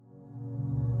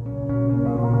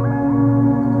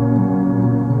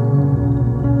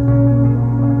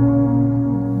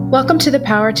Welcome to The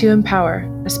Power to Empower,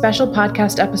 a special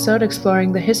podcast episode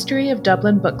exploring the history of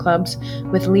Dublin book clubs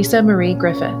with Lisa Marie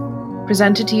Griffith,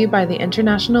 presented to you by the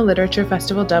International Literature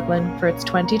Festival Dublin for its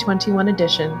 2021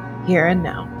 edition, Here and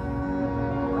Now.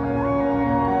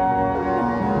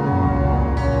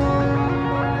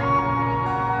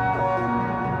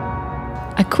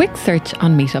 A quick search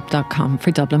on meetup.com for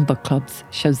Dublin book clubs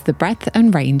shows the breadth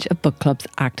and range of book clubs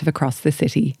active across the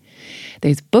city.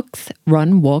 There's books,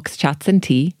 run, walks, chats and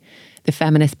tea, the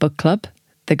Feminist Book Club,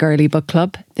 the Girly Book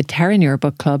Club, the Terenure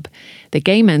Book Club, the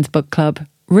Gay Men's Book Club,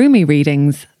 Roomy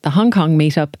Readings, the Hong Kong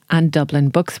Meetup and Dublin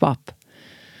Book Swap.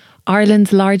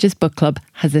 Ireland's largest book club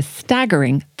has a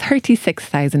staggering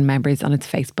 36,000 members on its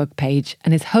Facebook page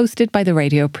and is hosted by the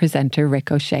radio presenter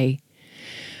Rick O'Shea.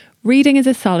 Reading is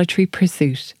a solitary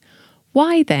pursuit.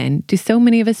 Why then do so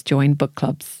many of us join book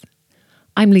clubs?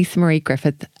 I'm Lisa Marie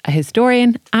Griffith, a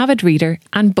historian, avid reader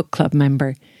and book club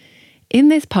member. In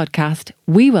this podcast,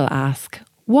 we will ask,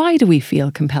 why do we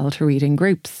feel compelled to read in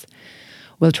groups?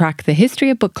 We'll track the history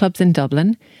of book clubs in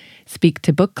Dublin, speak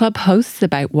to book club hosts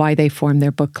about why they form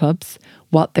their book clubs,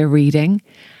 what they're reading,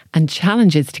 and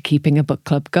challenges to keeping a book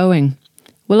club going.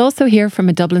 We'll also hear from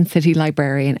a Dublin City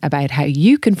librarian about how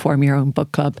you can form your own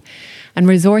book club and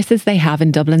resources they have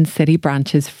in Dublin City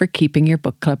branches for keeping your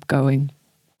book club going.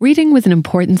 Reading was an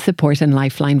important support and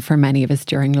lifeline for many of us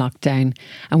during lockdown,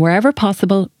 and wherever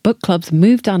possible, book clubs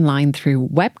moved online through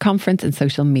web conference and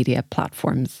social media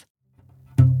platforms.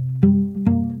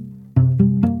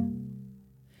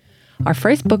 Our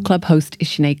first book club host is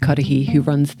Sinead Cudahy, who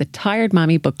runs the Tired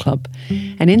Mammy Book Club,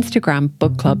 an Instagram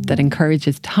book club that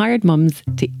encourages tired mums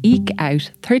to eke out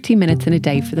 30 minutes in a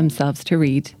day for themselves to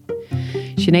read.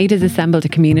 Sinead has assembled a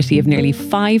community of nearly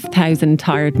 5,000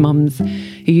 tired mums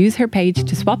who use her page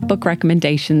to swap book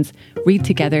recommendations, read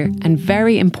together, and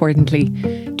very importantly,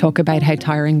 talk about how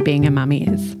tiring being a mammy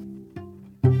is.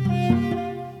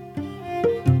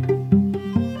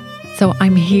 So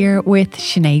I'm here with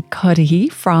Sinead Cudahy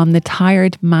from the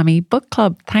Tired Mammy Book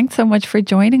Club. Thanks so much for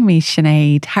joining me,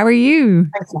 Sinead. How are you?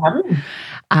 Thanks for having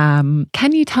me.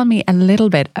 Can you tell me a little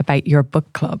bit about your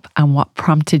book club and what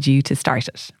prompted you to start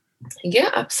it? Yeah,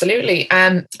 absolutely.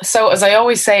 So as I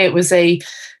always say, it was a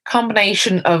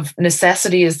combination of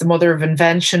necessity is the mother of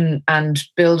invention and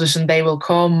build it and they will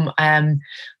come.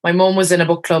 My mum was in a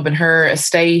book club in her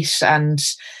estate and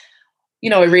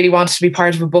I really wanted to be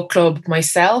part of a book club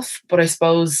myself, but I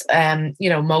suppose,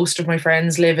 most of my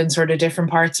friends live in sort of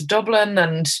different parts of Dublin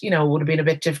and, it would have been a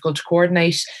bit difficult to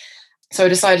coordinate. So I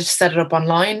decided to set it up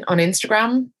online on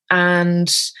Instagram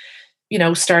and,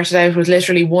 started out with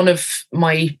literally one of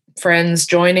my friends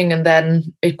joining and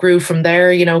then it grew from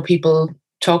there. People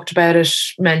talked about it,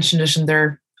 mentioned it in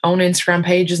their own Instagram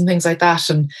pages and things like that.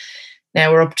 And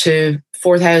now we're up to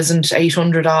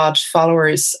 4,800 odd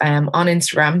followers on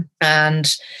Instagram.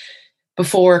 And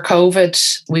before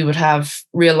COVID, we would have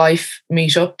real life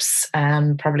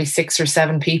meetups, probably 6 or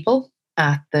 7 people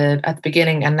at the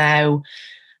beginning. And now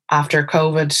after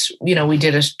COVID, we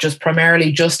did it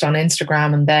primarily just on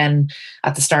Instagram. And then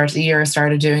at the start of the year, I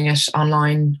started doing it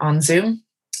online on Zoom.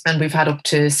 And we've had up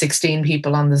to 16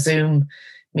 people on the Zoom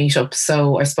meetup.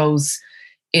 So I suppose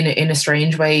in a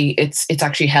strange way, it's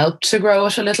actually helped to grow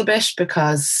it a little bit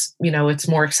because, it's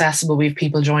more accessible. We have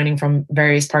people joining from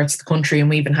various parts of the country and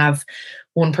we even have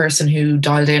one person who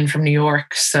dialed in from New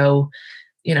York. So,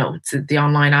 the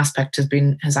online aspect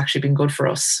has actually been good for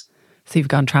us. So you've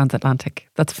gone transatlantic.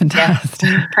 That's fantastic.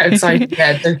 Yeah. Outside,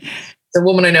 the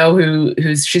woman I know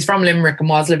she's from Limerick and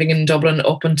was living in Dublin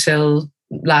up until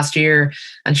last year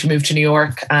and she moved to New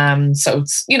York. So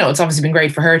it's, it's obviously been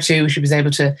great for her too. She was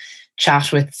able to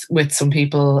chat with some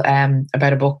people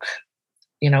about a book,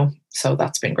 so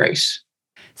that's been great.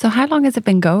 So how long has it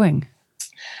been going?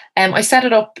 I set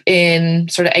it up in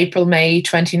sort of April, May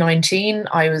 2019.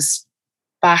 I was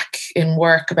back in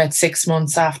work about 6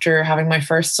 months after having my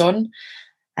first son.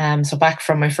 So back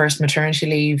from my first maternity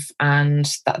leave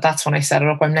and that's when I set it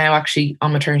up. I'm now actually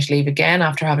on maternity leave again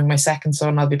after having my second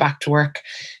son. I'll be back to work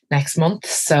next month.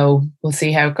 So we'll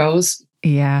see how it goes.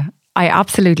 Yeah. I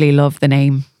absolutely love the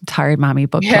name Tired Mammy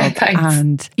Book Club. Thanks.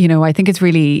 And, I think it's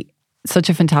really such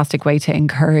a fantastic way to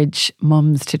encourage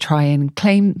mums to try and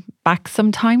claim back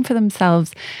some time for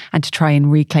themselves and to try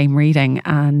and reclaim reading.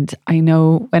 And I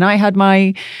know when I had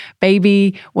my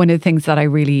baby, one of the things that I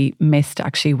really missed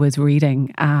actually was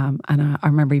reading. And I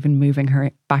remember even moving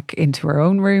her back into her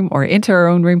own room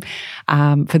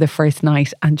for the first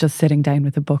night and just sitting down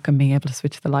with a book and being able to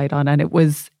switch the light on. And it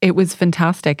was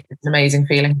fantastic. It's an amazing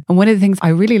feeling. And one of the things I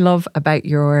really love about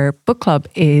your book club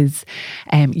is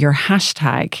your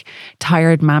hashtag.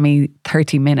 Tired Mammy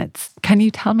 30 Minutes. Can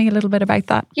you tell me a little bit about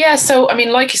that? Yeah, so I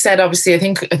mean, like you said, obviously, I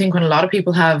think when a lot of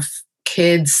people have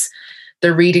kids,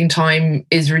 their reading time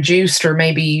is reduced, or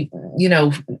maybe,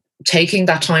 taking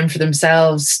that time for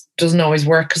themselves doesn't always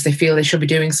work because they feel they should be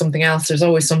doing something else. There's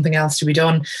always something else to be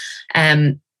done.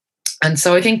 And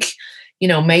so I think,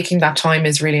 making that time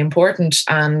is really important.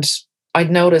 And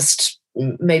I'd noticed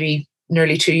maybe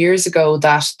nearly 2 years ago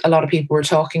that a lot of people were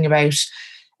talking about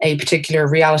a particular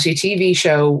reality TV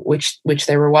show which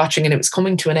they were watching, and it was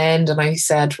coming to an end. And I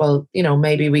said, well,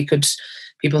 maybe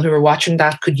people who were watching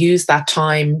that could use that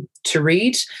time to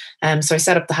read. So I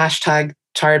set up the hashtag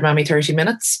Tired Mammy 30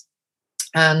 Minutes,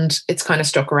 and it's kind of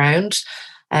stuck around.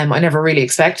 I never really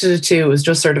expected it to. It was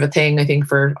just sort of a thing. I think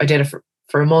I did it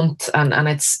for a month, and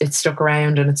it's stuck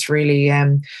around, and it's really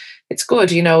it's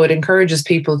good. It encourages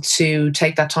people to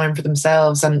take that time for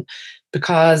themselves, and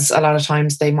because a lot of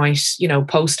times they might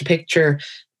post a picture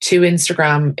to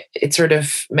Instagram, it sort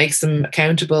of makes them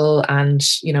accountable, and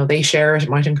they share it. It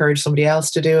might encourage somebody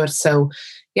else to do it. So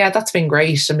yeah, that's been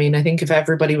great. I mean, I think if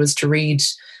everybody was to read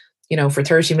for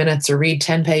 30 minutes, or read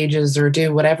 10 pages, or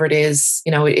do whatever it is,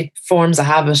 it forms a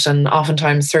habit. And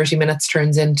oftentimes 30 minutes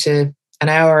turns into an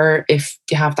hour if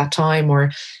you have that time,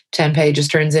 or 10 pages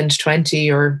turns into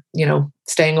 20, or,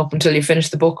 staying up until you finish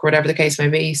the book, or whatever the case may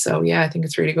be. So yeah, I think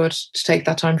it's really good to take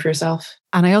that time for yourself.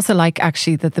 And I also like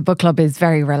actually that the book club is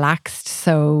very relaxed.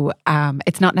 So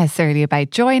it's not necessarily about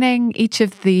joining each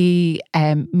of the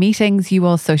meetings. You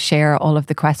also share all of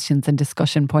the questions and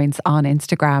discussion points on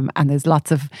Instagram. And there's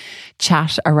lots of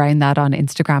chat around that on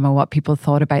Instagram and what people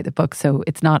thought about the book. So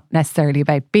it's not necessarily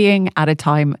about being at a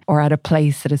time or at a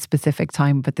place at a specific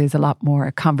time, but there's a lot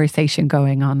more conversation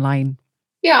going online.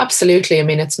 Yeah, absolutely. I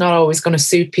mean, it's not always going to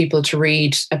suit people to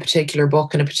read a particular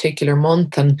book in a particular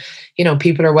month. And,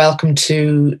 people are welcome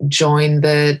to join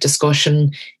the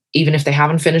discussion, even if they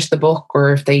haven't finished the book,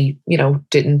 or if they,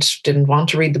 didn't want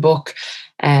to read the book.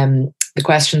 The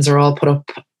questions are all put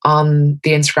up on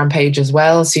the Instagram page as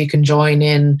well. So you can join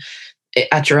in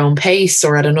at your own pace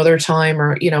or at another time,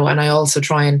 or, and I also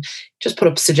try and just put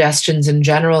up suggestions in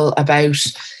general about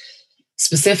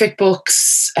specific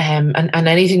books, and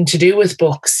anything to do with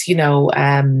books.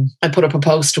 I put up a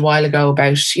post a while ago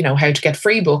about, how to get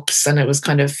free books, and it was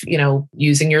kind of,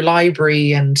 using your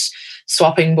library and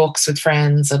swapping books with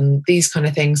friends and these kind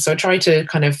of things. So I try to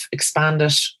kind of expand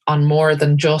it on more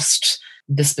than just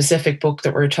the specific book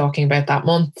that we're talking about that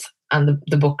month, and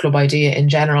the book club idea in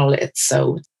general. It's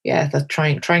so, yeah, that try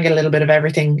and get a little bit of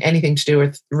everything, anything to do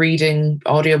with reading,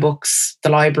 audiobooks, the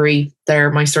library.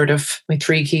 They're my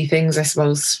 3 key things, I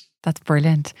suppose. That's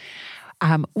brilliant.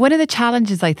 One of the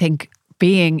challenges, I think,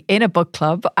 being in a book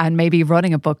club and maybe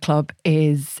running a book club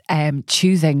is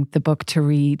choosing the book to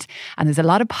read. And there's a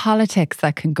lot of politics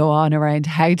that can go on around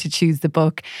how to choose the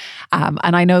book. And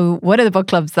I know one of the book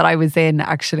clubs that I was in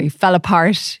actually fell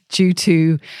apart due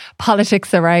to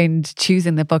politics around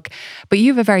choosing the book. But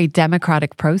you have a very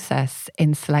democratic process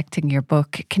in selecting your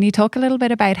book. Can you talk a little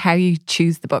bit about how you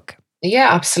choose the book? Yeah,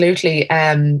 absolutely.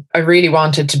 I really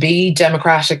wanted to be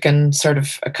democratic and sort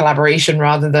of a collaboration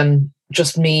rather than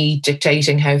just me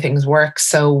dictating how things work.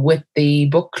 So with the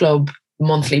book club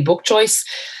monthly book choice,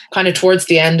 kind of towards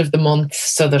the end of the month,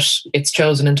 so that it's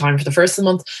chosen in time for the first of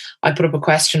the month, I put up a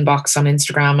question box on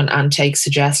Instagram and take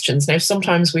suggestions. Now,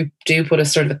 sometimes we do put a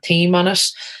sort of a theme on it,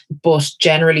 but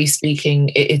generally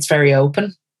speaking, it's very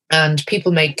open and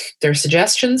people make their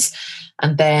suggestions.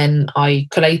 And then I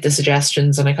collate the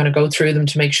suggestions and I kind of go through them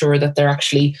to make sure that they're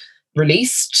actually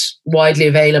released, widely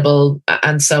available,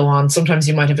 and so on. Sometimes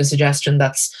you might have a suggestion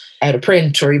that's out of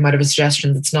print, or you might have a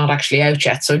suggestion that's not actually out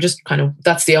yet. So just kind of,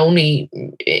 that's the only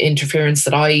interference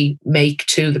that I make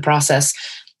to the process.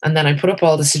 And then I put up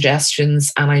all the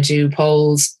suggestions and I do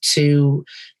polls to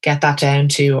get that down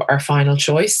to our final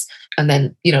choice. And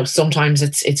then, sometimes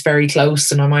it's very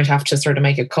close and I might have to sort of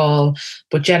make a call.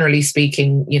 But generally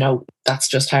speaking, that's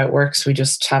just how it works. We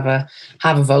just have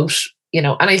a vote. And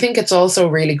I think it's also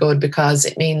really good because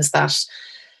it means that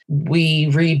we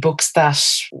read books that,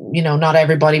 not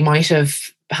everybody might have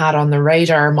had on the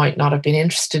radar, might not have been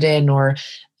interested in, or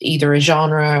either a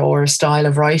genre or a style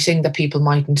of writing that people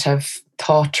mightn't have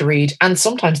thought to read. And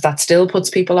sometimes that still puts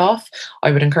people off.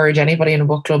 I would encourage anybody in a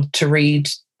book club to read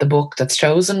the book that's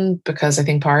chosen, because I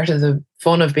think part of the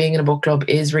fun of being in a book club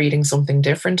is reading something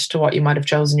different to what you might have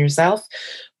chosen yourself.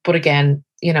 But again,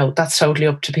 that's totally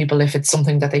up to people. If it's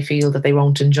something that they feel that they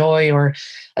won't enjoy, or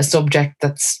a subject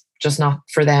that's just not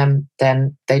for them,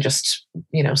 then they just,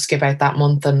 skip out that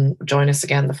month and join us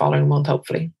again the following month,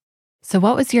 hopefully. So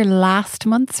what was your last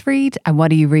month's read and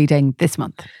what are you reading this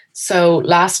month? So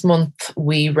last month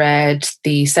we read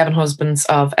The Seven Husbands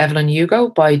of Evelyn Hugo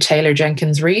by Taylor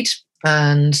Jenkins Reid,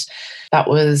 and that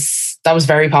was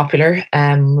very popular.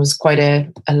 Was quite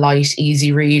a light,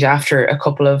 easy read after a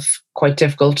couple of quite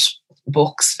difficult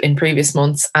books in previous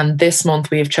months. And this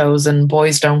month we have chosen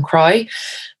Boys Don't Cry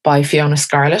by Fiona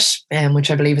Scarlett, which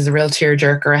I believe is a real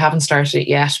tearjerker. I haven't started it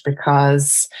yet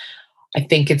because I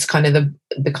think it's kind of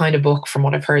the kind of book, from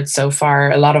what I've heard so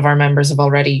far, a lot of our members have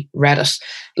already read it.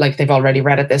 Like, they've already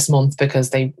read it this month because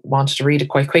they wanted to read it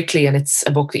quite quickly, and it's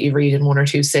a book that you read in 1 or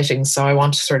 2 sittings. So I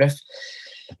want to sort of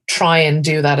try and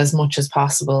do that as much as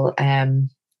possible,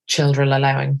 children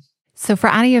allowing. So for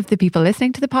any of the people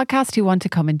listening to the podcast who want to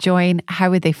come and join, how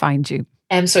would they find you?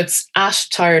 So it's at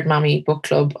Tired Mammy Book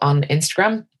Club on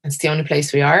Instagram. It's the only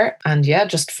place we are. And yeah,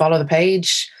 just follow the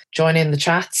page, join in the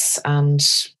chats. And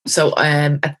so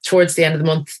towards the end of the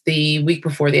month, the week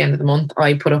before the end of the month,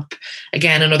 I put up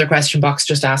again another question box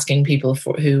just asking people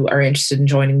who are interested in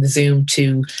joining the Zoom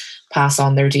to pass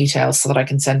on their details so that I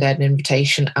can send out an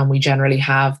invitation. And we generally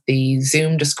have the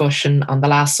Zoom discussion on the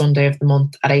last Sunday of the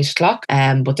month at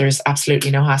 8:00. But there's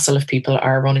absolutely no hassle if people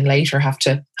are running late or have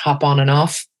to hop on and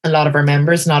off. A lot of our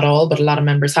members, not all, but a lot of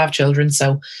members have children.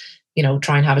 So,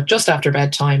 try and have it just after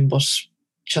bedtime, but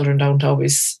children don't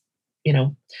always,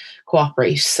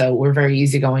 cooperate. So we're very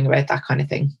easygoing about that kind of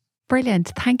thing.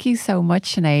 Brilliant. Thank you so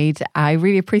much, Sinead. I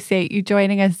really appreciate you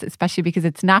joining us, especially because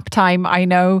it's nap time, I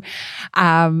know.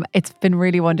 It's been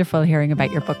really wonderful hearing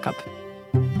about your book club.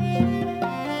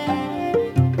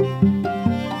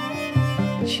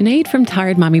 Sinead from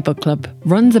Tired Mammy Book Club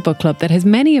runs a book club that has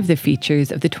many of the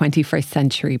features of the 21st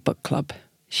century book club.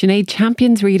 Sinead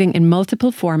champions reading in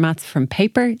multiple formats, from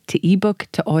paper to ebook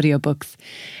to audiobooks,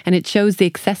 and it shows the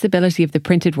accessibility of the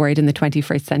printed word in the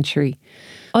 21st century.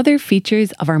 Other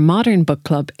features of our modern book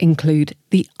club include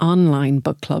the online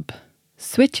book club.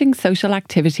 Switching social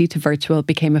activity to virtual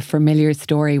became a familiar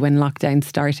story when lockdown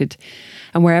started,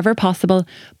 and wherever possible,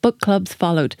 book clubs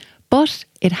followed. But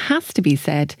it has to be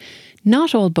said,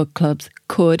 not all book clubs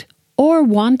could or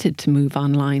wanted to move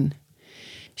online.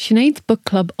 Sinead's book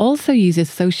club also uses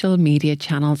social media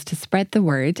channels to spread the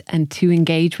word and to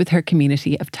engage with her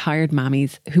community of tired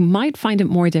mammies who might find it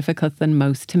more difficult than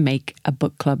most to make a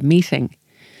book club meeting.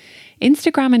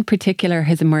 Instagram in particular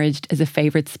has emerged as a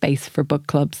favourite space for book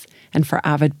clubs and for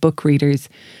avid book readers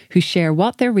who share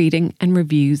what they're reading and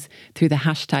reviews through the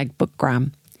hashtag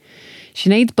Bookgram.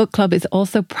 Sinead's book club is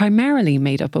also primarily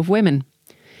made up of women.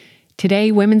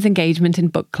 Today, women's engagement in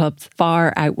book clubs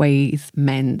far outweighs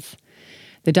men's.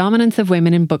 The dominance of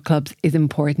women in book clubs is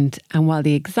important, and while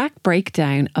the exact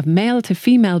breakdown of male to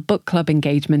female book club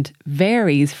engagement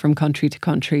varies from country to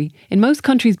country, in most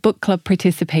countries book club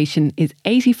participation is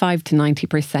 85 to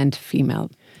 90% female.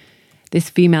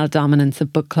 This female dominance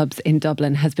of book clubs in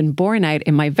Dublin has been borne out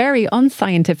in my very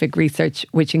unscientific research,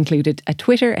 which included a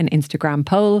Twitter and Instagram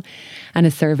poll and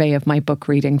a survey of my book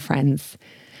reading friends.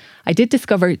 I did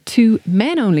discover 2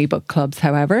 men-only book clubs,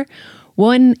 however.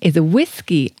 One is a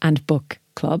whiskey and book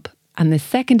club, and the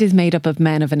second is made up of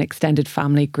men of an extended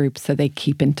family group, so they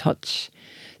keep in touch.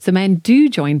 So men do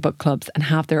join book clubs and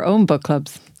have their own book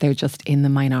clubs, they're just in the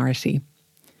minority.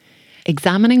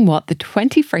 Examining what the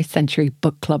 21st century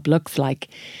book club looks like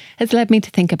has led me to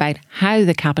think about how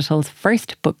the capital's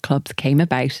first book clubs came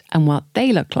about and what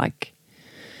they look like.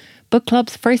 Book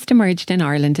clubs first emerged in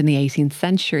Ireland in the 18th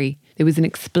century. There was an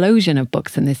explosion of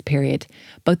books in this period,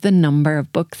 both the number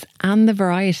of books and the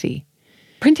variety.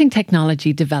 Printing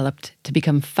technology developed to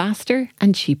become faster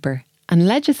and cheaper, and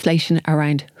legislation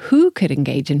around who could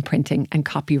engage in printing and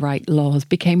copyright laws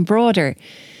became broader.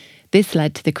 This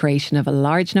led to the creation of a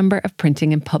large number of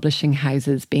printing and publishing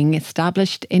houses being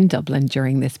established in Dublin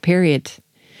during this period.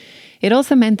 It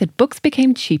also meant that books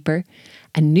became cheaper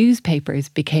and newspapers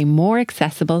became more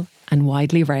accessible and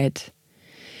widely read.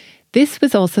 This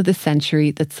was also the century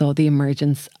that saw the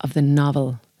emergence of the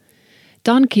novel.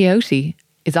 Don Quixote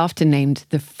is often named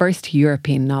the first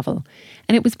European novel,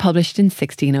 and it was published in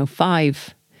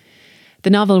 1605.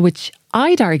 The novel, which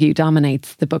I'd argue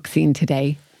dominates the book scene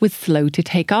today, was slow to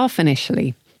take off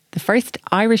initially. The first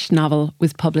Irish novel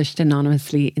was published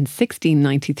anonymously in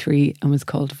 1693 and was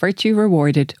called Virtue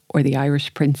Rewarded, or The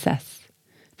Irish Princess.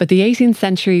 But the 18th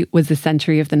century was the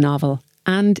century of the novel,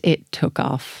 and it took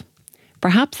off.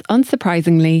 Perhaps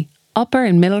unsurprisingly, upper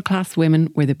and middle class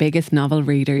women were the biggest novel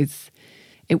readers.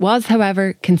 It was,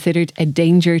 however, considered a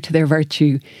danger to their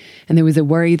virtue, and there was a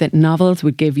worry that novels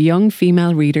would give young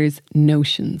female readers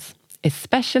notions,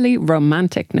 especially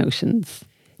romantic notions.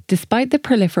 Despite the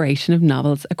proliferation of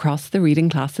novels across the reading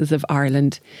classes of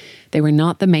Ireland, they were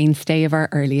not the mainstay of our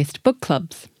earliest book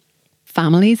clubs.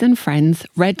 Families and friends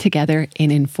read together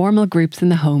in informal groups in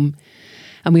the home.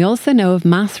 And we also know of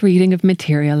mass reading of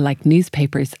material like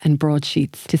newspapers and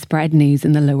broadsheets to spread news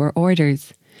in the lower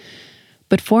orders.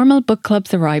 But formal book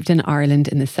clubs arrived in Ireland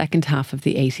in the second half of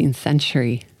the 18th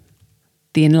century.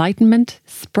 The Enlightenment,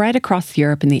 spread across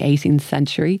Europe in the 18th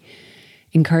century,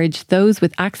 encouraged those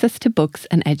with access to books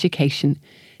and education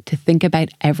to think about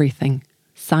everything: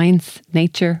 science,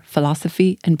 nature,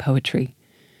 philosophy, and poetry.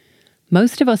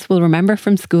 Most of us will remember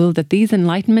from school that these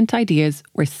Enlightenment ideas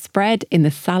were spread in the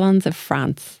salons of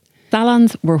France.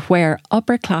 Salons were where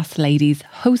upper-class ladies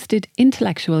hosted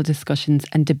intellectual discussions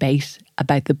and debate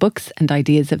about the books and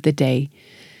ideas of the day,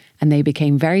 and they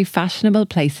became very fashionable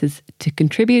places to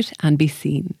contribute and be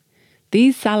seen.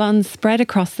 These salons spread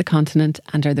across the continent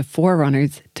and are the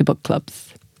forerunners to book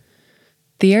clubs.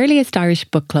 The earliest Irish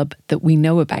book club that we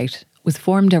know about was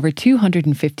formed over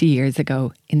 250 years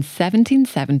ago in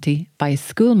 1770 by a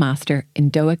schoolmaster in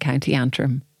Dowa, County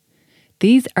Antrim.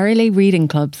 These early reading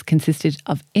clubs consisted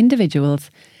of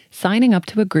individuals signing up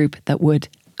to a group that would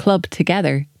club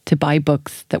together to buy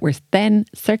books that were then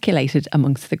circulated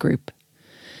amongst the group.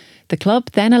 The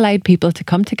club then allowed people to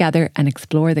come together and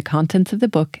explore the contents of the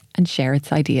book and share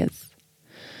its ideas.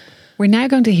 We're now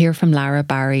going to hear from Lara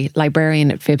Barry,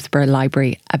 librarian at Phibsborough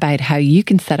Library, about how you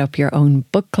can set up your own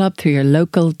book club through your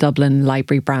local Dublin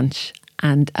Library branch,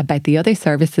 and about the other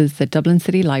services that Dublin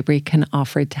City Library can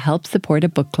offer to help support a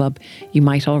book club you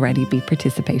might already be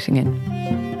participating in.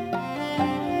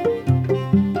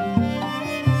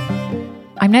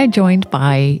 I'm now joined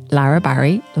by Lara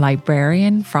Barry,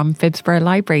 librarian from Phibsborough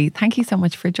Library. Thank you so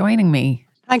much for joining me.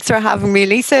 Thanks for having me,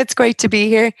 Lisa. It's great to be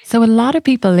here. So a lot of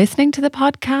people listening to the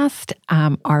podcast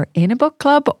are in a book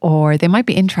club, or they might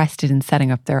be interested in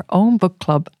setting up their own book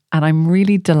club. And I'm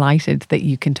really delighted that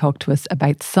you can talk to us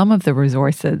about some of the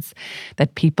resources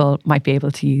that people might be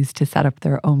able to use to set up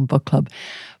their own book club.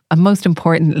 And most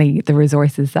importantly, the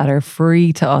resources that are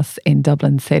free to us in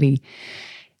Dublin City.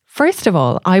 First of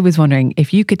all, I was wondering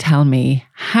if you could tell me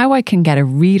how I can get a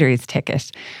reader's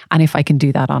ticket and if I can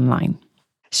do that online.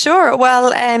 Sure.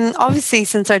 Well, obviously,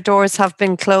 since our doors have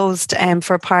been closed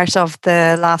for part of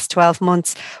the last 12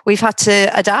 months, we've had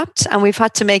to adapt and we've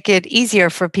had to make it easier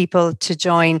for people to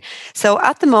join. So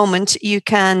at the moment, you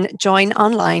can join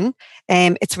online.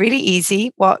 It's really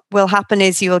easy. What will happen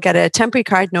is you will get a temporary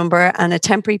card number and a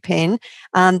temporary PIN,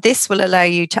 and this will allow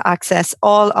you to access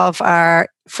all of our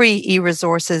free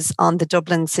e-resources on the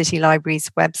Dublin City Library's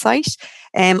website.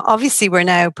 Obviously, we're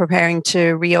now preparing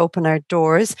to reopen our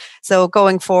doors. So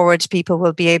going forward, people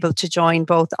will be able to join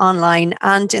both online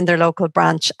and in their local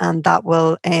branch, and that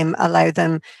will allow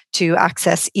them to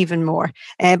access even more.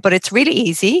 But it's really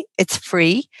easy. It's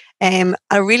free.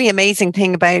 A really amazing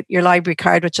thing about your library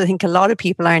card, which I think a lot of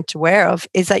people aren't aware of,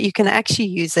 is that you can actually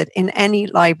use it in any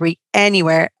library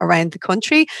anywhere around the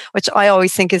country, which I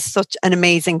always think is such an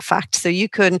amazing fact. So you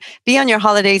can be on your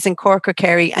holidays in Cork or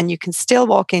Kerry and you can still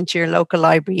walk into your local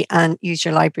library and use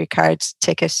your library card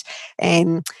ticket.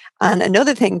 And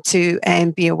another thing to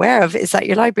be aware of is that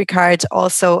your library card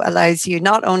also allows you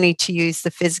not only to use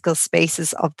the physical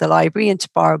spaces of the library and to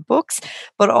borrow books,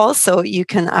 but also you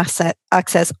can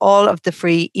access all of the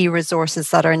free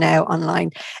e-resources that are now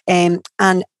online. And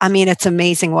I mean, it's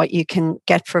amazing what you can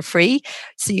get for free.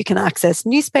 So you can access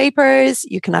newspapers,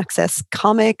 you can access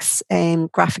comics,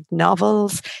 graphic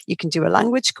novels, you can do a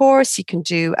language course, you can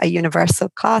do a universal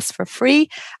class for free.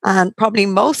 And probably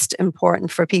most important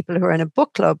for people who are in a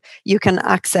book club, you can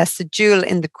access the jewel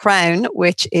in the crown,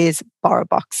 which is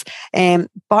BorrowBox.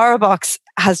 BorrowBox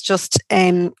has just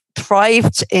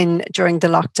thrived during the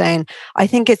lockdown. I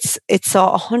think it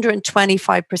saw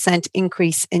 125%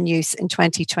 increase in use in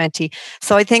 2020.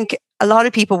 So I think a lot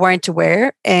of people weren't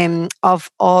aware of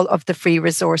all of the free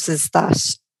resources that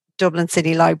Dublin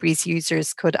City Library's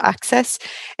users could access.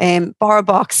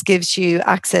 BorrowBox gives you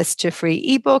access to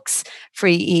free ebooks,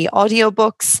 free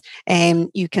e-audiobooks.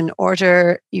 You can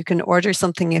order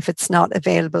something if it's not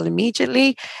available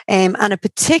immediately. And a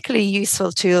particularly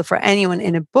useful tool for anyone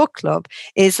in a book club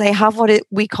is they have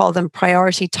we call them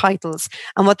priority titles.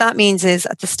 And what that means is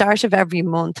at the start of every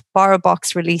month,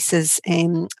 BorrowBox releases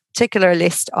particular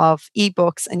list of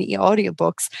ebooks and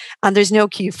e-audiobooks, and there's no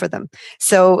queue for them.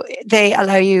 So they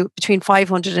allow you between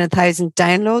 500 and 1,000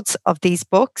 downloads of these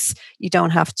books. You don't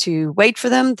have to wait for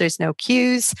them. There's no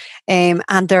queues. And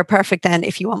they're perfect then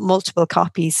if you want multiple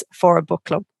copies for a book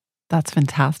club. That's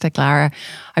fantastic, Lara.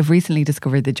 I've recently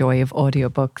discovered the joy of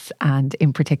audiobooks, and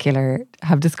in particular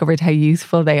have discovered how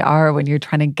useful they are when you're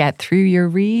trying to get through your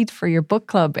read for your book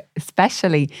club,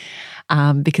 especially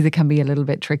because it can be a little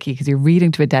bit tricky because you're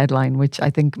reading to a deadline, which I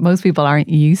think most people aren't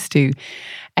used to.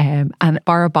 And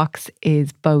BorrowBox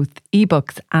is both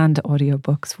ebooks and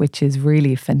audiobooks, which is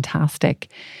really fantastic.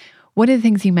 One of the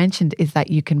things you mentioned is that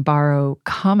you can borrow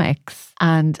comics.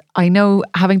 And I know,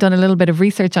 having done a little bit of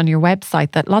research on your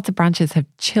website, that lots of branches have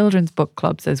children's book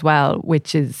clubs as well,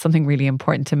 which is something really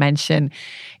important to mention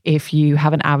if you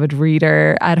have an avid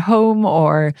reader at home,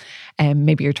 or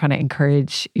maybe you're trying to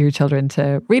encourage your children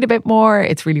to read a bit more.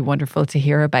 It's really wonderful to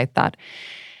hear about that.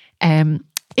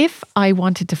 If I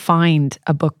wanted to find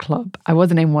a book club, I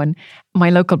wasn't in one,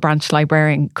 my local branch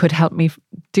librarian could help me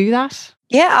do that.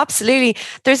 Yeah, absolutely.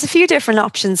 There's a few different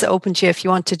options open to you if you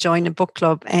want to join a book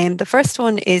club. The first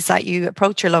one is that you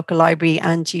approach your local library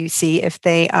and you see if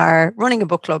they are running a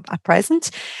book club at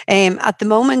present. At the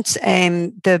moment,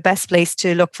 the best place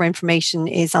to look for information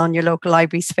is on your local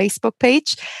library's Facebook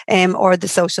page, or the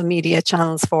social media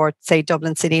channels for, say,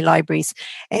 Dublin City Libraries.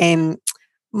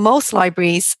 Most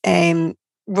libraries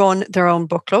run their own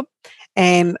book club.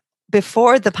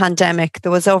 Before the pandemic,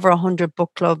 there was over 100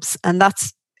 book clubs, and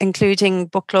that's including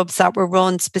book clubs that were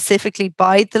run specifically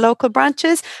by the local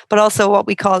branches, but also what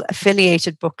we call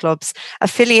affiliated book clubs.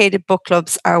 Affiliated book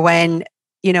clubs are when,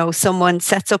 someone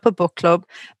sets up a book club,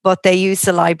 but they use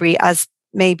the library as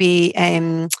maybe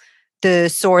the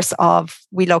source of,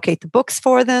 we locate the books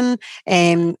for them,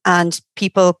 and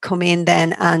people come in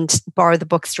then and borrow the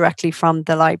books directly from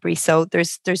the library. So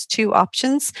there's two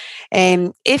options.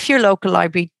 If your local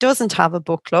library doesn't have a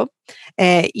book club,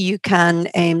 you can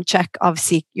check,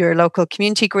 obviously, your local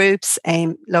community groups,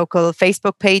 local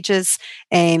Facebook pages,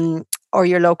 or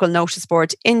your local notice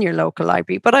board in your local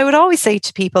library. But I would always say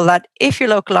to people that if your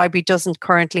local library doesn't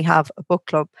currently have a book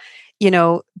club,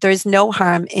 there's no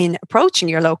harm in approaching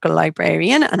your local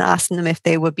librarian and asking them if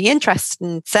they would be interested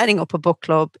in setting up a book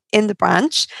club in the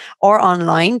branch or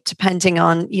online, depending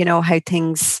on, how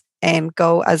things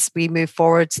go as we move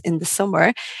forward in the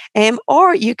summer.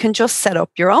 Or you can just set up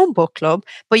your own book club,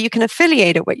 but you can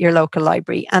affiliate it with your local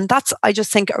library. And that's, I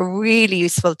just think, a really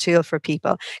useful tool for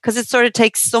people, because it sort of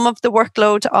takes some of the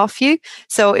workload off you.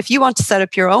 So if you want to set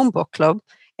up your own book club,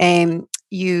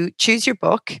 you choose your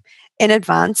book in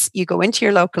advance, you go into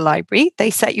your local library,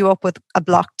 they set you up with a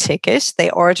block ticket,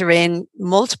 they order in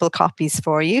multiple copies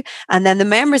for you, and then the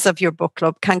members of your book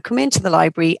club can come into the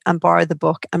library and borrow the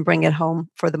book and bring it home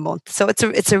for the month. So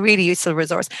it's a really useful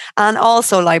resource. And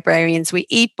also, librarians, we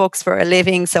eat books for a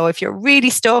living, so if you're really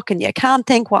stuck and you can't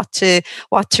think what to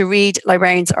read,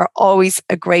 librarians are always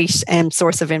a great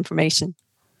source of information.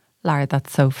 Lara,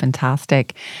 that's so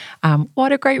fantastic.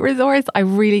 What a great resource. I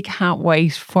really can't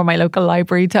wait for my local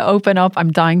library to open up.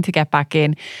 I'm dying to get back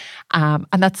in. And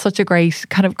that's such a great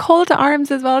kind of call to arms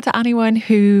as well to anyone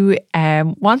who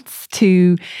wants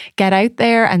to get out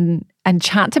there and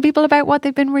chat to people about what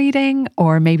they've been reading,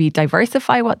 or maybe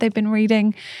diversify what they've been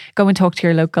reading. Go and talk to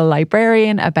your local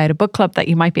librarian about a book club that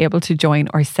you might be able to join,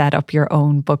 or set up your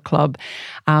own book club.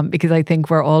 Because I think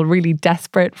we're all really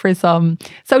desperate for some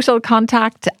social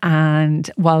contact. And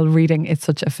while reading is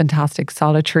such a fantastic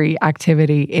solitary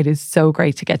activity, it is so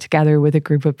great to get together with a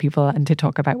group of people and to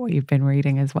talk about what you've been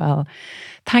reading as well.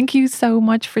 Thank you so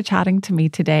much for chatting to me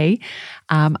today.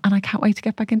 And I can't wait to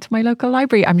get back into my local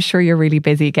library. I'm sure you're really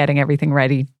busy getting everything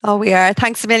ready. Oh, we are.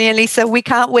 Thanks a million, Lisa. We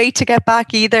can't wait to get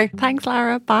back either. Thanks,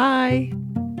 Lara. Bye.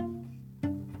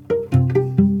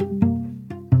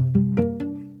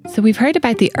 So we've heard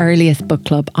about the earliest book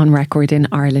club on record in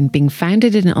Ireland being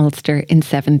founded in Ulster in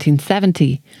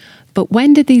 1770. But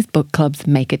when did these book clubs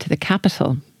make it to the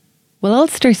capital? Well,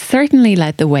 Ulster certainly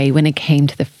led the way when it came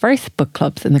to the first book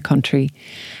clubs in the country,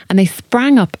 and they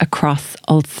sprang up across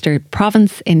Ulster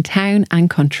province in town and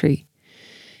country.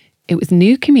 It was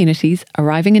new communities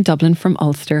arriving in Dublin from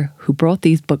Ulster who brought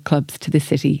these book clubs to the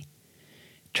city.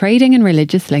 Trading and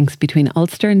religious links between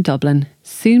Ulster and Dublin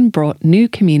soon brought new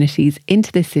communities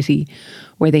into the city,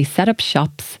 where they set up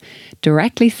shops,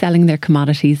 directly selling their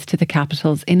commodities to the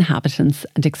capital's inhabitants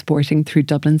and exporting through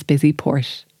Dublin's busy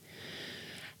port.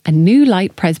 A New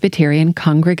Light Presbyterian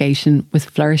congregation was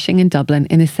flourishing in Dublin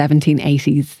in the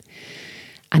 1780s,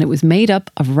 and it was made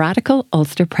up of radical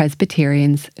Ulster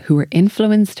Presbyterians who were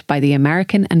influenced by the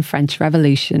American and French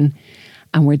Revolution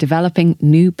and were developing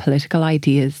new political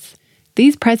ideas.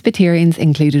 These Presbyterians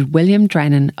included William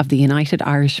Drennan of the United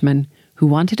Irishmen, who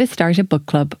wanted to start a book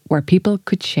club where people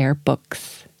could share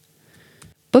books.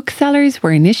 Booksellers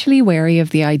were initially wary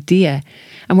of the idea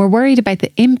and were worried about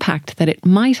the impact that it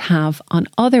might have on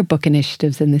other book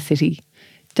initiatives in the city.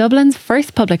 Dublin's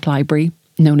first public library,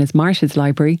 known as Marsh's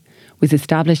Library, was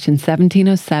established in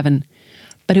 1707,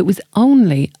 but it was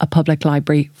only a public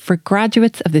library for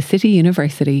graduates of the City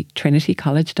University, Trinity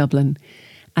College Dublin,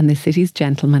 and the city's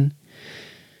gentlemen.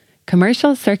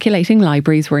 Commercial circulating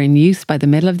libraries were in use by the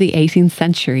middle of the 18th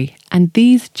century, and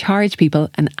these charged people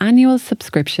an annual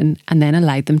subscription and then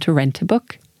allowed them to rent a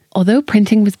book. Although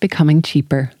printing was becoming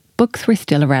cheaper, books were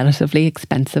still a relatively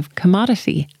expensive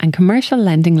commodity, and commercial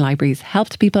lending libraries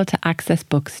helped people to access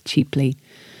books cheaply.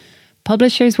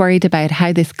 Publishers worried about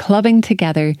how this clubbing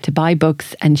together to buy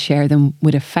books and share them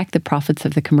would affect the profits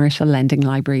of the commercial lending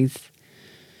libraries.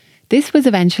 This was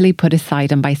eventually put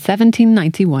aside, and by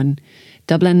 1791,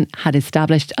 Dublin had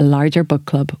established a larger book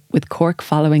club, with Cork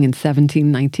following in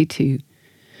 1792.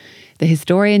 The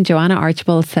historian Joanna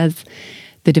Archibald says,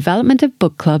 the development of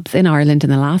book clubs in Ireland in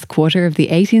the last quarter of the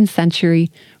 18th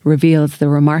century reveals the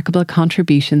remarkable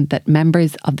contribution that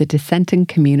members of the dissenting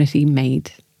community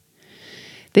made.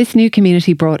 This new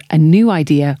community brought a new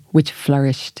idea which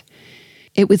flourished.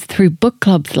 It was through book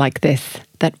clubs like this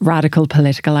that radical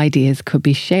political ideas could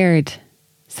be shared.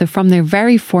 So from their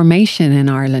very formation in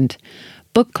Ireland,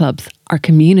 book clubs are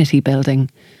community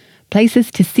building, places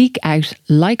to seek out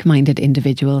like-minded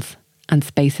individuals and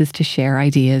spaces to share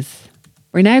ideas.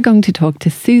 We're now going to talk to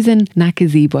Susan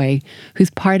Nakazibwe, who's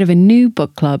part of a new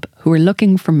book club who are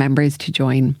looking for members to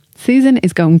join. Susan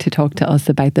is going to talk to us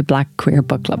about the Black Queer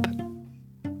Book Club.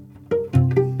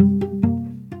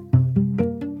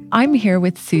 I'm here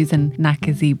with Susan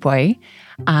Nakazibwe,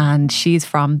 and she's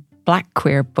from Black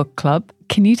Queer Book Club.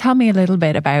 Can you tell me a little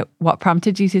bit about what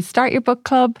prompted you to start your book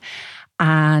club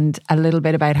and a little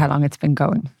bit about how long it's been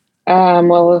going?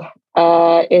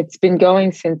 It's been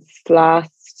going since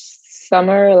last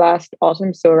summer, last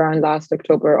autumn, so around last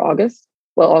October, August.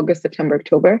 Well, August, September,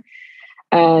 October.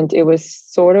 And it was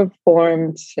sort of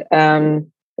formed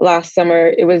last summer.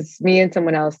 It was me and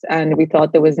someone else, and we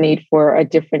thought there was need for a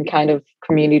different kind of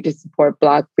community to support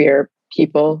Black queer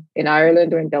people in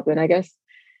Ireland or in Dublin, I guess.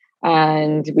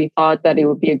 And we thought that it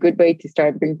would be a good way to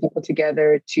start bringing people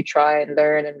together to try and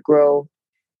learn and grow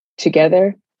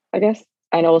together, I guess.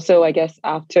 And also, I guess,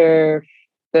 after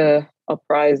the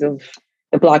uprise of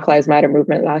the Black Lives Matter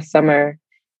movement last summer,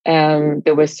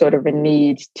 there was sort of a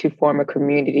need to form a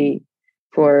community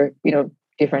for,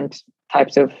 different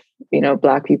types of,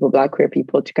 Black people, Black queer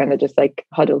people to kind of just like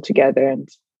huddle together and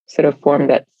sort of form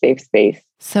that safe space.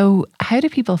 So how do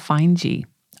people find you?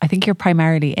 I think you're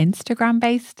primarily Instagram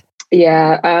based.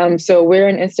 Yeah. So we're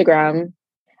on Instagram,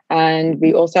 and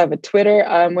we also have a Twitter.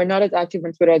 We're not as active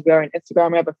on Twitter as we are on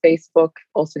Instagram. We have a Facebook,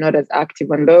 also not as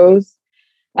active on those.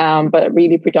 But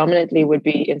really predominantly would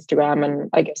be Instagram. And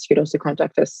I guess you could also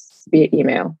contact us via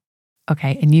email.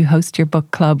 Okay. And you host your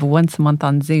book club once a month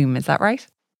on Zoom, is that right?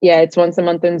 Yeah, it's once a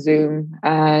month on Zoom.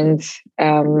 And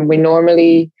we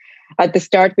normally, at the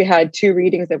start, we had 2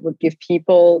 readings that would give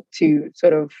people to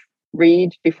sort of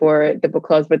read before the book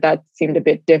clubs, but that seemed a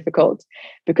bit difficult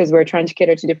because we're trying to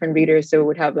cater to different readers. So it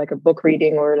would have like a book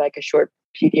reading or like a short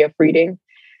PDF reading.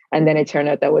 And then it turned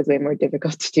out that was way more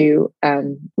difficult to do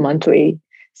monthly.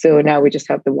 So now we just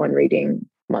have the one reading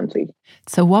monthly.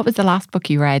 So what was the last book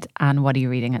you read, and what are you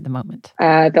reading at the moment?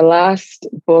 The last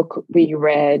book we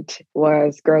read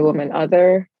was Girl, Woman,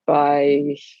 Other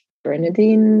by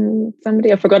Bernadine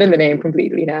somebody. I've forgotten the name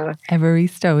completely now.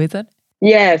 Evaristo, is it?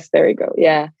 Yes, there we go.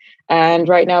 Yeah. And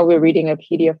right now we're reading a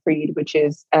PDF read, which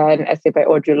is an essay by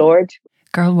Audre Lorde.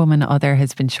 Girl, Woman, Other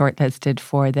has been shortlisted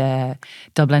for the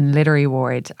Dublin Literary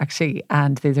Award, actually.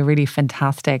 And there's a really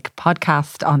fantastic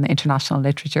podcast on the International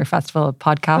Literature Festival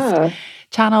podcast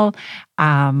channel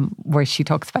where she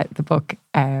talks about the book.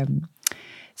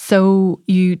 So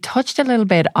you touched a little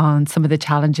bit on some of the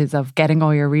challenges of getting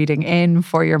all your reading in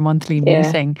for your monthly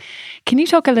meeting. Can you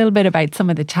talk a little bit about some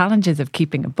of the challenges of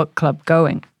keeping a book club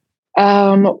going?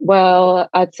 Well,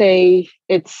 I'd say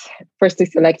it's firstly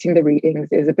selecting the readings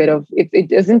is a bit of, it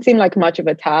doesn't seem like much of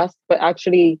a task, but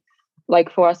actually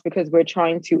like for us, because we're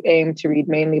trying to aim to read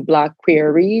mainly Black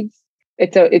queer reads,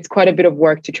 it's quite a bit of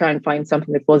work to try and find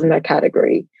something that falls in that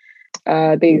category.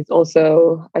 There's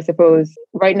also, I suppose,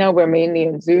 right now we're mainly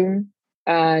on Zoom,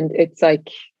 and it's like,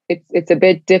 it's a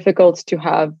bit difficult to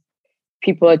have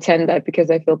people attend that because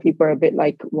I feel people are a bit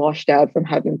like washed out from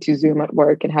having to Zoom at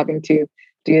work and having to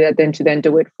do that to then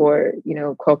do it for,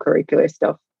 co-curricular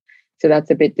stuff. So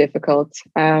that's a bit difficult.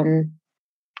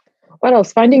 What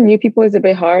else? Finding new people is a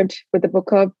bit hard with the book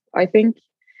club, I think.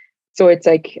 So it's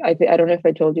like, I don't know if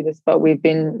I told you this, but we've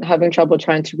been having trouble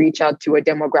trying to reach out to a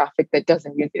demographic that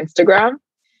doesn't use Instagram.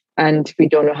 and we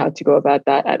don't know how to go about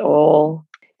that at all.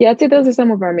 Yeah, I'd say those are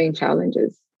some of our main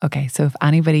challenges. Okay, so if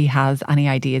anybody has any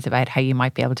ideas about how you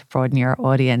might be able to broaden your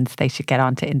audience, they should get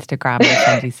onto Instagram and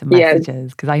send you some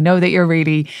messages, because I know that you're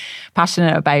really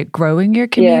passionate about growing your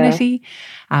community.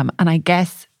 Yeah. And I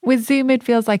guess with Zoom, it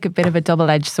feels like a bit of a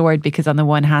double-edged sword, because on the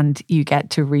one hand, you get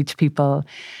to reach people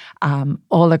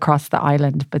all across the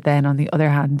island, but then on the other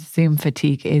hand, Zoom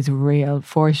fatigue is real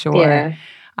for sure.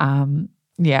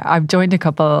 Yeah, I've joined a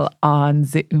couple on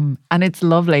Zoom and it's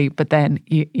lovely, but then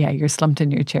you're slumped in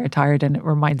your chair tired, and it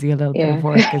reminds you a little bit of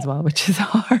work as well, which is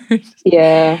hard.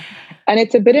 Yeah, and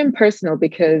it's a bit impersonal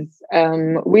because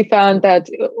we found that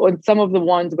on some of the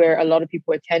ones where a lot of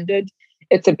people attended,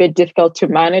 it's a bit difficult to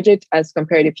manage it as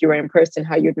compared if you were in person,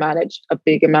 how you'd manage a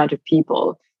big amount of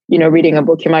people. You know, reading a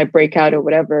book, you might break out or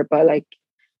whatever, but like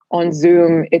on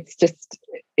Zoom, it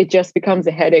just becomes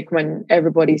a headache when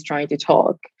everybody's trying to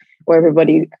talk, or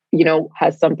everybody, you know,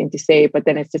 has something to say, but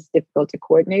then it's just difficult to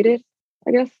coordinate it,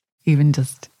 I guess. Even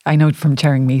just, I know from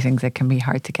chairing meetings, it can be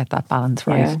hard to get that balance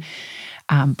right.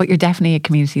 Yeah. But you're definitely a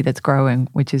community that's growing,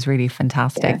 which is really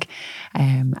fantastic.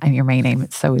 Yeah. And your main aim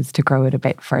is to grow it a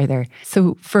bit further.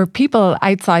 So for people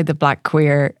outside the Black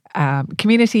queer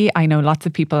community, I know lots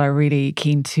of people are really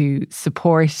keen to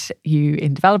support you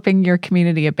in developing your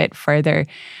community a bit further.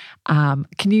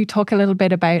 Can you talk a little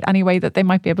bit about any way that they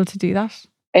might be able to do that?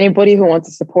 Anybody who wants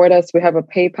to support us, we have a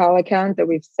PayPal account that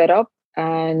we've set up,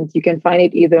 and you can find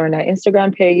it either on our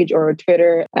Instagram page or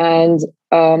Twitter. And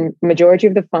majority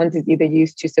of the funds is either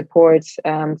used to support,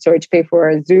 to pay for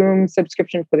a Zoom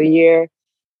subscription for the year.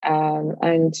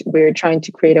 And we're trying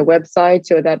to create a website,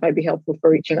 so that might be helpful for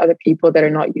reaching other people that are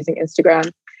not using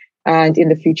Instagram. And in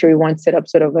the future, we want to set up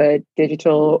sort of a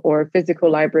digital or physical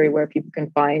library where people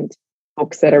can find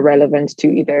books that are relevant to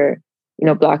either, you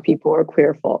know, Black people or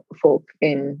queer folk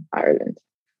in Ireland.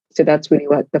 So that's really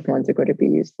what the funds are going to be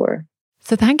used for.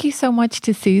 So thank you so much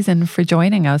to Susan for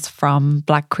joining us from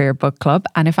Black Queer Book Club.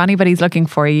 And if anybody's looking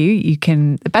for you,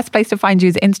 the best place to find you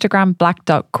is Instagram,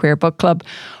 black.queerbookclub,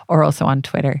 or also on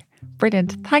Twitter.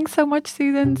 Brilliant. Thanks so much,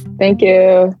 Susan. Thank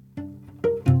you.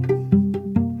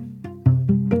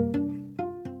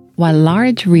 While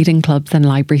large reading clubs and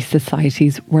library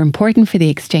societies were important for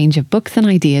the exchange of books and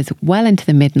ideas well into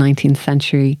the mid-19th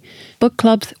century, book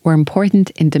clubs were important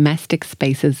in domestic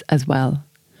spaces as well.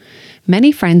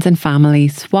 Many friends and family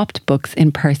swapped books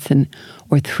in person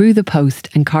or through the post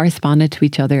and corresponded to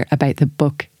each other about the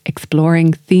book,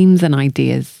 exploring themes and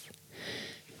ideas.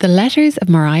 The letters of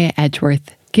Mariah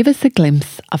Edgeworth give us a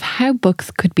glimpse of how books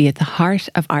could be at the heart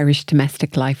of Irish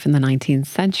domestic life in the 19th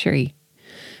century.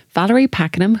 Valerie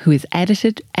Pakenham, who has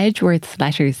edited Edgeworth's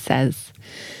letters, says,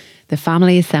 "The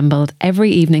family assembled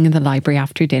every evening in the library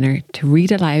after dinner to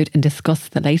read aloud and discuss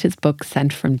the latest books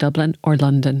sent from Dublin or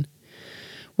London.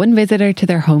 One visitor to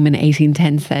their home in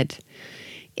 1810 said,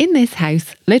 'In this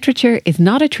house, literature is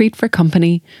not a treat for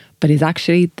company, but is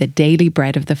actually the daily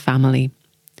bread of the family.'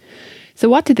 So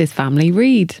what did this family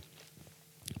read?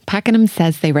 Pakenham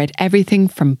says they read everything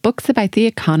from books about the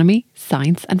economy,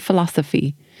 science and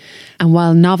philosophy. And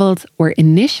while novels were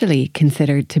initially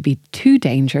considered to be too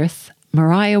dangerous,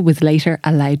 Mariah was later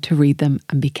allowed to read them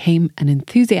and became an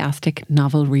enthusiastic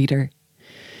novel reader.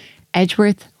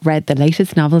 Edgeworth read the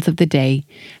latest novels of the day,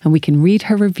 and we can read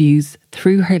her reviews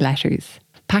through her letters.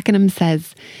 Pakenham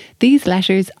says, these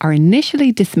letters are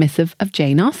initially dismissive of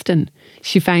Jane Austen.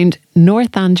 She found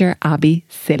Northanger Abbey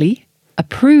silly,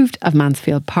 approved of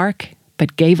Mansfield Park,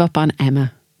 but gave up on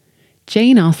Emma.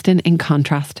 Jane Austen, in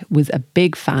contrast, was a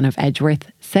big fan of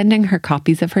Edgeworth, sending her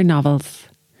copies of her novels.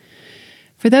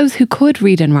 For those who could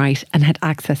read and write and had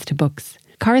access to books,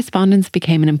 correspondence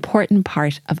became an important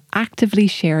part of actively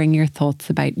sharing your thoughts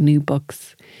about new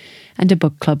books, and a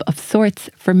book club of sorts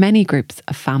for many groups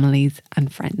of families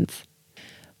and friends.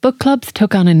 Book clubs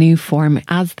took on a new form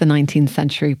as the 19th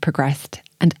century progressed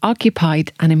and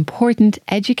occupied an important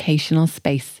educational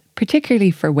space,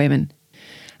 particularly for women.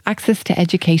 Access to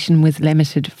education was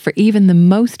limited for even the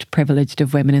most privileged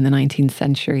of women in the 19th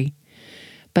century.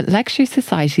 But lecture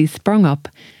societies sprung up,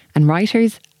 and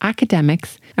writers,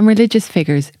 academics and religious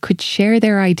figures could share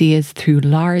their ideas through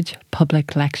large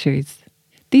public lectures.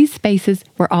 These spaces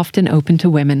were often open to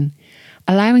women,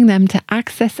 allowing them to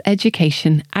access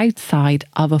education outside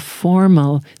of a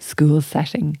formal school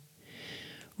setting.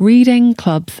 Reading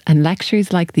clubs and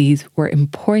lectures like these were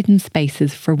important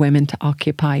spaces for women to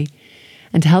occupy,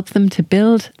 and to help them to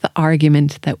build the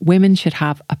argument that women should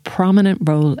have a prominent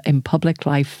role in public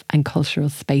life and cultural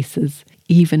spaces,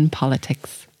 even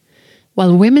politics.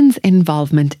 While women's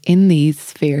involvement in these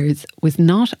spheres was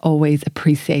not always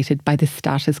appreciated by the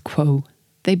status quo,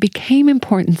 they became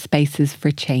important spaces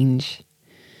for change.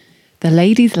 The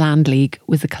Ladies' Land League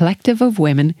was a collective of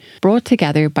women brought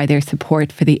together by their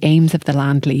support for the aims of the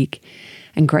Land League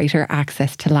and greater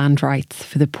access to land rights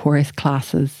for the poorest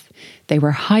classes. They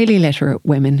were highly literate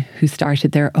women who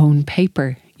started their own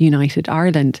paper, United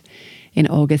Ireland, in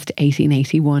August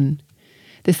 1881.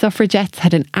 The suffragettes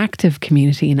had an active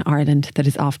community in Ireland that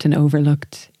is often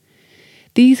overlooked.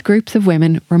 These groups of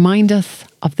women remind us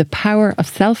of the power of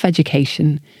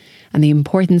self-education and the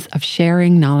importance of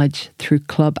sharing knowledge through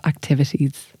club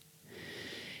activities.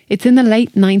 It's in the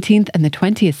late 19th and the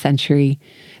 20th century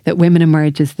that women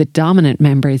emerge as the dominant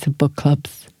members of book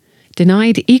clubs.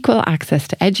 Denied equal access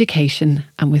to education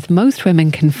and with most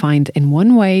women confined in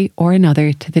one way or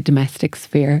another to the domestic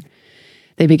sphere,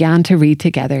 they began to read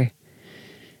together.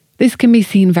 This can be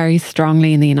seen very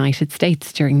strongly in the United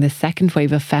States during the second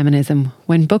wave of feminism,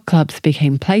 when book clubs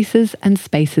became places and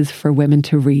spaces for women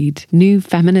to read new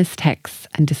feminist texts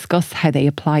and discuss how they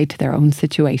applied to their own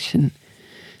situation.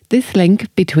 This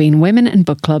link between women and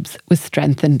book clubs was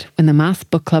strengthened when the Mass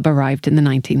Book Club arrived in the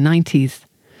 1990s.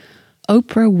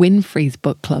 Oprah Winfrey's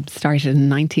book club started in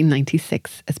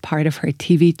 1996 as part of her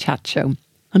TV chat show,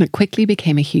 and it quickly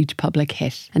became a huge public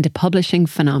hit and a publishing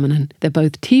phenomenon that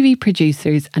both TV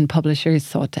producers and publishers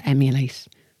sought to emulate.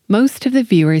 Most of the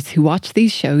viewers who watched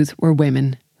these shows were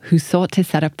women who sought to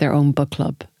set up their own book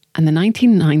club, and the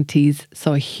 1990s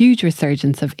saw a huge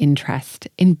resurgence of interest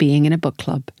in being in a book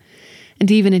club, and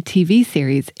even a TV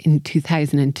series in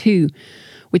 2002,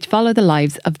 which followed the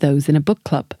lives of those in a book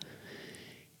club.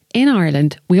 In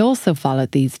Ireland, we also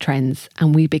followed these trends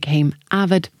and we became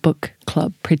avid book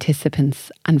club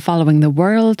participants, and following the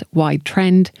worldwide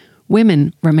trend,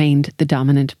 women remained the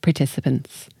dominant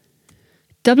participants.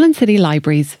 Dublin City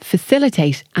Libraries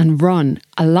facilitate and run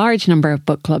a large number of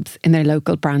book clubs in their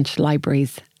local branch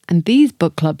libraries, and these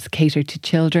book clubs cater to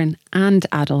children and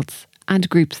adults and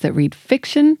groups that read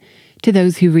fiction to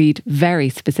those who read very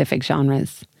specific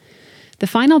genres. The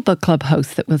final book club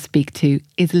host that we'll speak to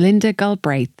is Linda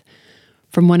Galbraith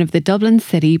from one of the Dublin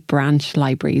City branch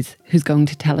libraries, who's going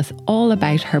to tell us all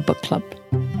about her book club.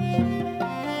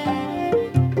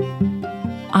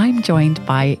 I'm joined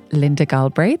by Linda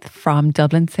Galbraith from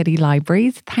Dublin City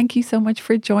Libraries. Thank you so much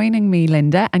for joining me,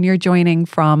 Linda. And you're joining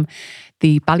from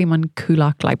the Ballymun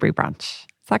Coolock Library branch.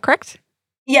 Is that correct?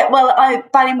 Yeah, well,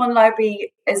 Ballymun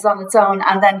Library is on its own,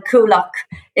 and then Coolock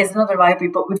is another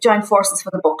library, but we've joined forces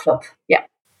for the book club. Yeah.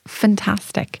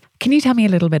 Fantastic. Can you tell me a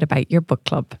little bit about your book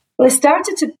club? Well, I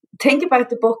started to think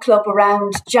about the book club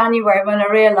around January when I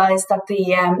realised that the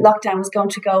lockdown was going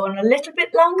to go on a little bit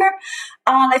longer,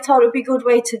 and I thought it would be a good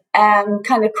way to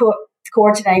kind of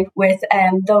coordinate with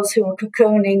those who are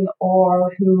cocooning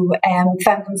or who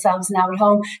found themselves now at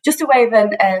home, just a way of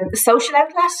a social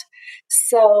outlet.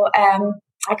 So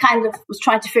I kind of was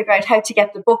trying to figure out how to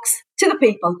get the books to the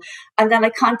people. And then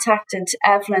I contacted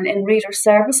Evelyn in Reader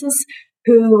Services,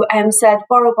 who said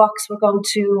BorrowBox were going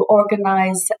to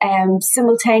organise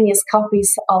simultaneous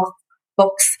copies of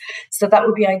books. So that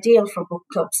would be ideal for book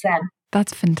clubs then.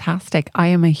 That's fantastic. I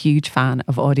am a huge fan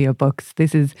of audiobooks.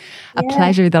 This is a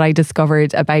pleasure that I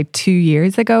discovered about 2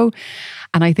 years ago.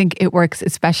 And I think it works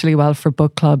especially well for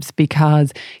book clubs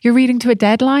because you're reading to a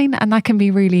deadline, and that can be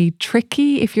really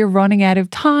tricky if you're running out of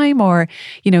time or,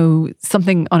 you know,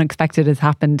 something unexpected has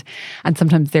happened. And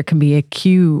sometimes there can be a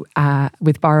queue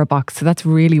with BorrowBox. So that's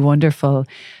really wonderful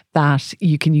that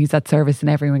you can use that service and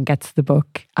everyone gets the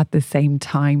book at the same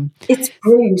time. It's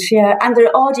brilliant, yeah. And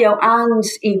they're audio and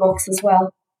ebooks as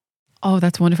well. Oh,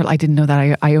 that's wonderful. I didn't know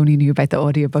that. I only knew about the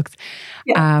audiobooks.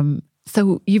 Yeah.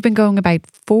 So you've been going about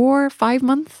 4 or 5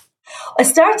 months? I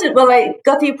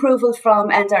got the approval from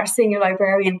our senior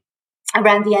librarian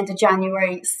around the end of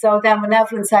January. So then when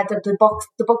Evelyn said that the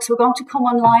books were going to come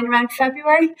online around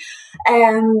February,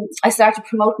 I started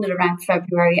promoting it around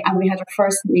February, and we had our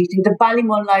first meeting. The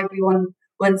Ballymun Library one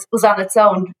was on its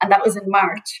own, and that was in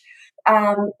March.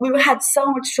 We had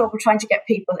so much trouble trying to get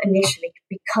people initially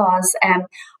because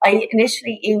I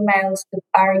initially emailed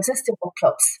our existing book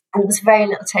clubs, and there was very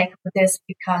little take up with this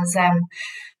because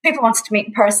people wanted to meet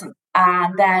in person.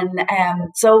 And then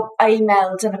so I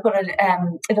emailed and I put it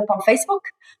up on Facebook,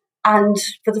 and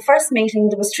for the first meeting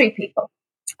there was 3 people,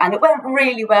 and it went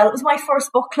really well. It was my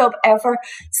first book club ever,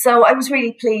 so I was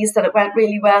really pleased that it went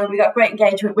really well. We got great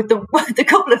engagement with the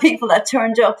couple of people that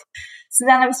turned up. So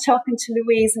then I was talking to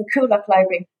Louise in Coolock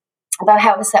Library about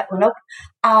how to set one up,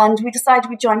 and we decided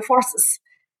we'd join forces.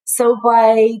 So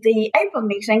by the April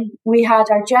meeting, we had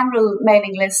our general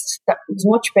mailing list that was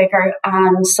much bigger,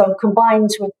 and so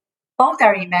combined with both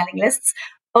our emailing lists,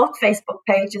 both Facebook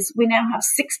pages, we now have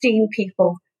 16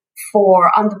 people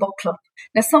on the book club.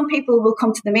 Now, some people will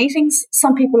come to the meetings.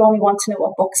 Some people only want to know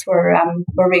what books we're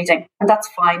reading, and that's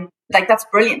fine. Like, that's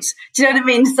brilliant. Do you know what I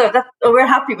mean? So we're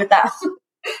happy with that.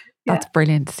 That's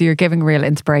brilliant. So you're giving real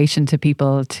inspiration to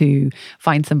people to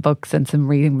find some books and some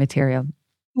reading material.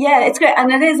 Yeah, it's great.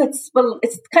 And it's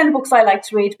the kind of books I like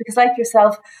to read because, like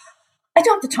yourself, I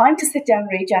don't have the time to sit down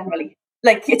and read generally.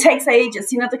 Like, it takes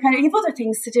ages, you have other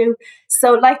things to do.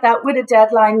 So like that, with a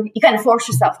deadline, you kind of force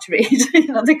yourself to read,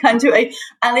 the kind of way.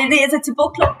 And it's a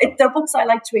book club. They're books I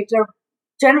like to read. They're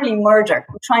generally murder.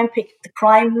 We try and pick the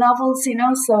crime novels, so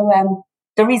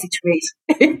they're easy to read.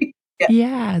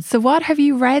 Yeah. So what have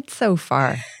you read so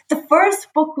far? The first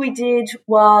book we did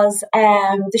was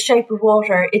The Shape of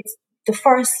Water. It's the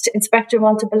first Inspector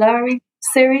Montebalari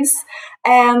series.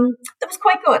 That was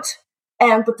quite good.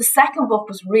 But the second book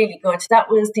was really good. That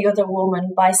was The Other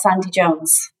Woman by Sandy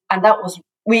Jones. And that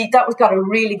got a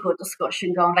really good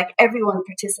discussion going. Like, everyone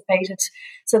participated.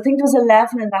 So I think there was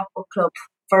 11 in that book club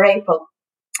for April.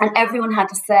 And everyone had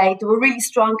to say there were really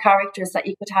strong characters that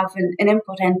you could have an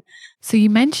input in. So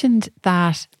you mentioned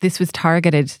that this was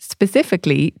targeted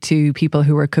specifically to people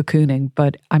who were cocooning,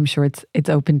 but I'm sure it's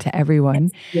open to everyone.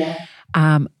 Yeah.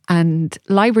 And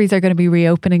libraries are going to be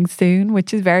reopening soon,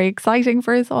 which is very exciting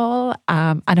for us all.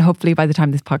 And hopefully by the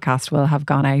time this podcast will have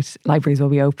gone out, libraries will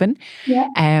be open. Yeah.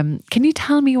 Can you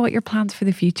tell me what your plans for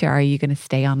the future are? Are you going to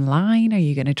stay online? Are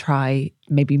you going to try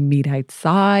maybe meet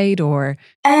outside or?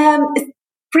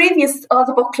 Previous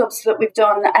other book clubs that we've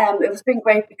done, it was been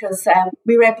great because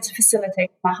we were able to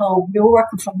facilitate from home. We were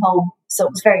working from home, so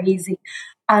it was very easy.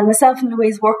 And myself and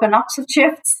Louise work on opposite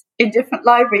shifts in different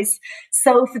libraries.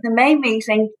 So for the main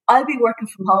meeting, I'll be working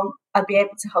from home. I'll be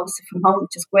able to host it from home,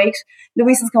 which is great.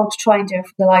 Louise is going to try and do it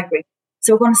for the library.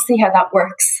 So we're going to see how that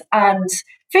works. And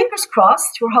fingers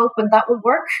crossed, we're hoping that will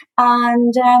work.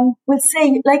 And we'll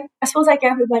see. Like, I suppose like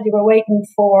everybody, we're waiting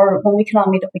for when we can all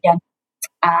meet up again.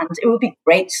 And it would be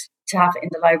great to have it in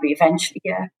the library eventually,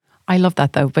 yeah. I love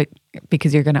that though, but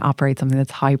because you're going to operate something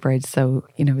that's hybrid, so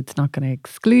it's not going to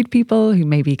exclude people who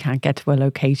maybe can't get to a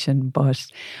location, but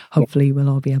hopefully we'll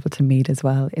all be able to meet as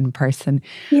well in person.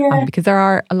 Yeah. Because there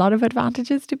are a lot of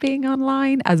advantages to being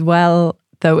online as well,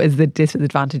 though, as the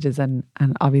disadvantages and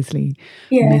obviously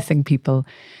missing people.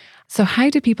 So how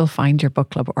do people find your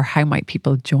book club, or how might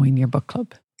people join your book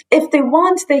club? If they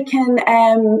want, they can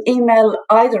email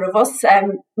either of us,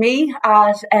 me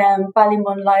at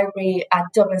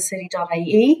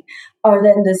ballymunlibrary@dublincity.ie, or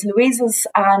then there's Louise's,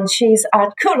 and she's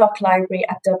at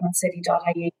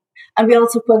coolocklibrary@dublincity.ie. And we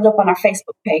also put it up on our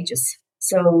Facebook pages.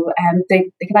 So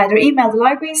they can either email the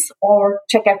libraries or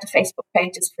check out the Facebook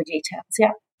pages for details,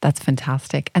 yeah. That's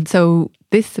fantastic. And so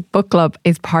this book club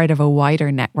is part of a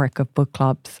wider network of book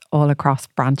clubs all across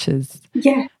branches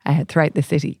throughout the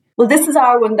city. Well, this is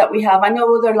our one that we have. I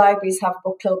know other libraries have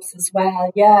book clubs as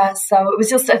well. Yeah. So it was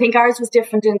just, I think ours was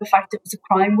different in the fact it was a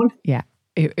crime one. Yeah.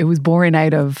 It was born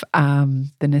out of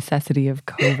the necessity of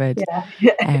COVID.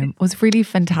 It was really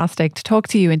fantastic to talk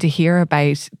to you and to hear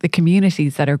about the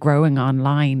communities that are growing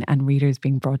online and readers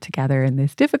being brought together in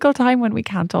this difficult time when we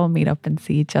can't all meet up and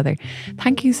see each other.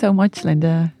 Thank you so much,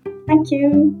 Linda. Thank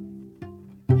you.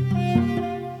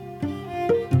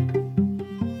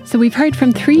 So we've heard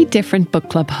from 3 different book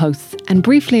club hosts and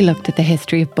briefly looked at the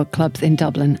history of book clubs in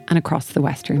Dublin and across the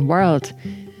Western world.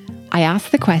 I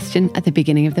asked the question at the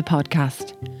beginning of the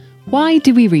podcast: why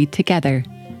do we read together?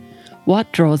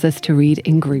 What draws us to read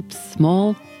in groups,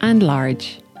 small and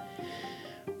large?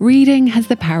 Reading has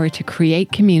the power to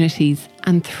create communities,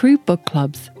 and through book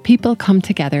clubs, people come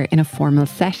together in a formal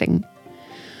setting.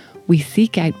 We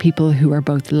seek out people who are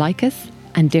both like us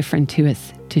and different to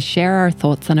us to share our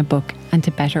thoughts on a book and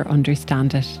to better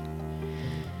understand it.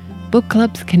 Book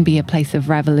clubs can be a place of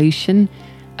revolution,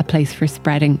 a place for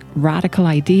spreading radical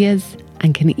ideas,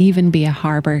 and can even be a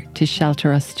harbour to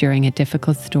shelter us during a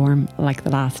difficult storm like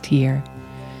the last year.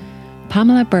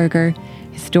 Pamela Berger,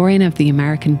 historian of the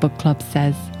American Book Club,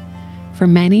 says, "For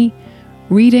many,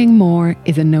 reading more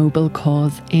is a noble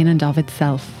cause in and of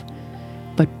itself.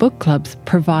 But book clubs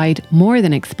provide more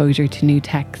than exposure to new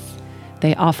texts.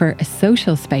 They offer a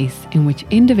social space in which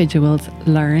individuals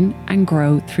learn and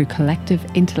grow through collective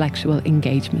intellectual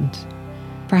engagement.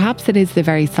 Perhaps it is the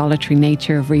very solitary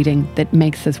nature of reading that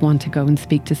makes us want to go and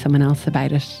speak to someone else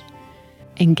about it.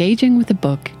 Engaging with a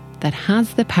book that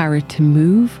has the power to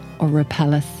move or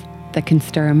repel us, that can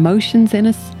stir emotions in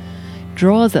us,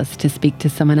 draws us to speak to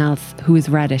someone else who has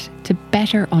read it to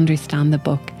better understand the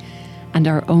book and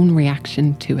our own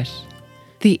reaction to it."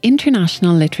 The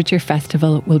International Literature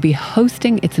Festival will be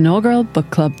hosting its inaugural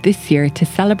book club this year to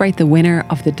celebrate the winner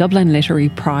of the Dublin Literary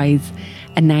Prize,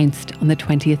 announced on the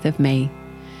 20th of May.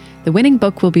 The winning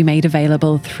book will be made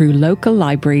available through local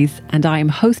libraries, and I am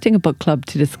hosting a book club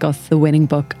to discuss the winning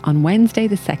book on Wednesday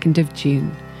the 2nd of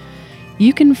June.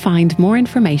 You can find more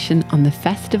information on the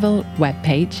festival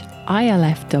webpage,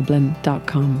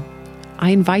 ilfdublin.com. I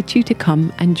invite you to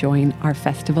come and join our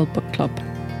festival book club.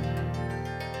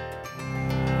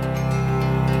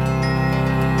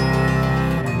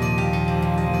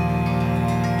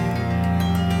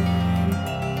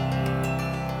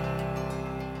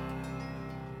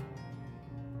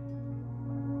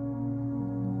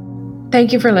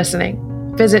 Thank you for listening.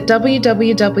 Visit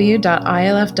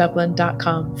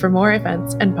www.ilfdublin.com for more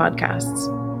events and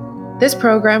podcasts. This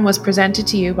program was presented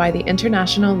to you by the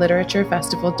International Literature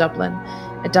Festival Dublin,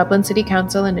 a Dublin City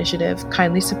Council initiative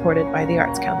kindly supported by the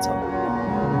Arts Council.